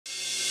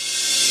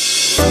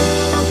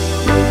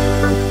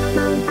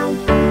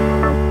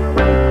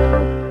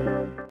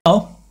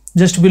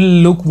Just we'll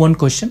look one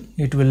question.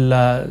 It will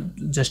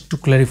just to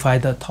clarify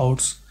the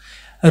thoughts.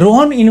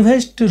 Rohan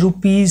invest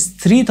rupees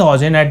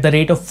 3000 at the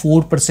rate of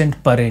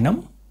 4% per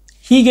annum.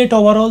 He get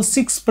overall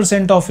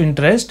 6% of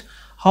interest.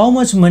 How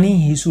much money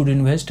he should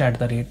invest at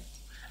the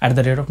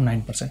rate of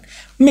 9%?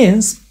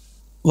 Means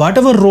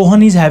whatever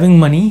Rohan is having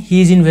money,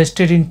 he is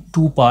invested in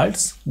two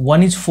parts.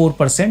 One is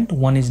 4%,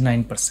 one is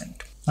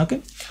 9%.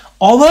 Okay.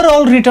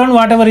 Overall return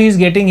whatever he is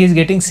getting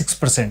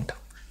 6%.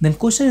 Then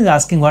question is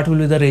asking what will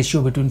be the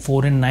ratio between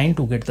 4 and 9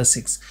 to get the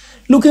 6.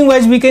 Looking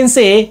wise, we can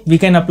say we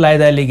can apply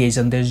the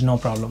allegation. There is no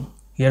problem.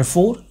 Here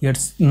 4, here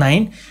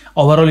 9.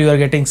 Overall you are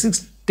getting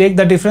 6. Take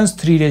the difference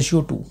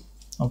 3:2.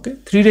 Okay,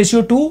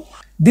 3:2.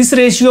 This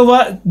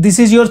ratio, this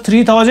is your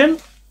 3000.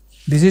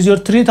 This is your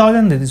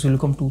 3000. This will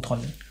become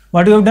 2000.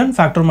 What you have done?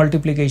 Factor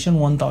multiplication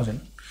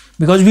 1000.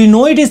 Because we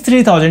know it is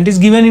 3000. It is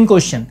given in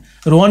question.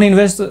 Rohan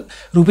invests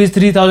rupees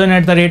 3000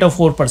 at the rate of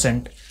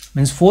 4%.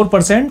 Means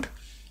 4%.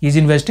 He is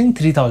investing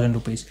 3000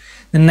 rupees.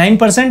 Then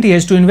 9% he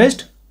has to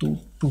invest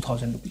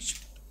 2000 rupees.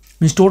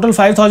 Means total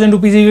 5000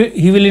 rupees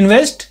he will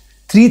invest,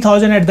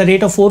 3000 at the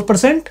rate of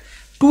 4%,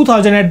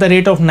 2000 at the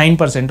rate of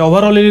 9%.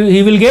 Overall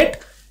he will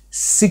get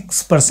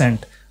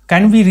 6%.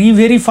 Can we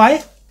re-verify?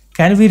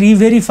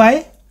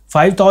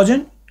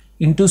 5000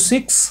 into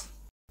 6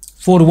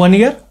 for 1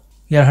 year?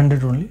 Here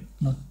 100 only.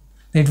 No.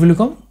 It will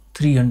become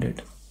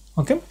 300.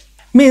 Okay.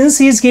 Means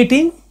he is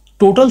getting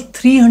total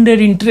 300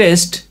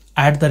 interest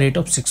at the rate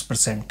of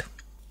 6%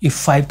 if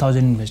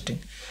 5000 investing.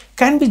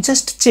 Can we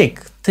just check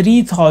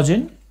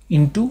 3000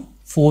 into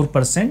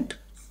 4%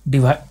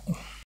 divide?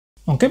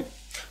 Okay,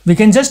 we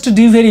can just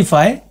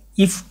verify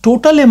if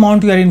total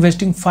amount you are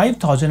investing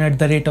 5000 at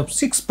the rate of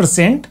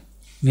 6%,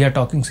 we are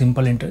talking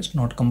simple interest,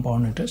 not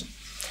compound interest,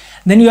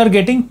 then you are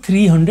getting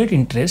 300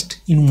 interest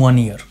in 1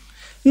 year.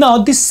 Now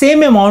this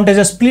same amount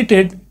is split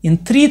in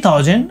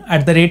 3000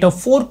 at the rate of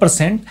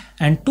 4%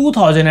 and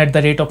 2000 at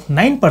the rate of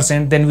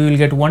 9%, then we will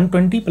get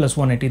 120 plus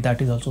 180,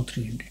 that is also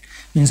 300.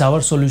 Means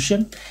our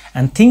solution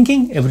and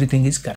thinking, everything is correct.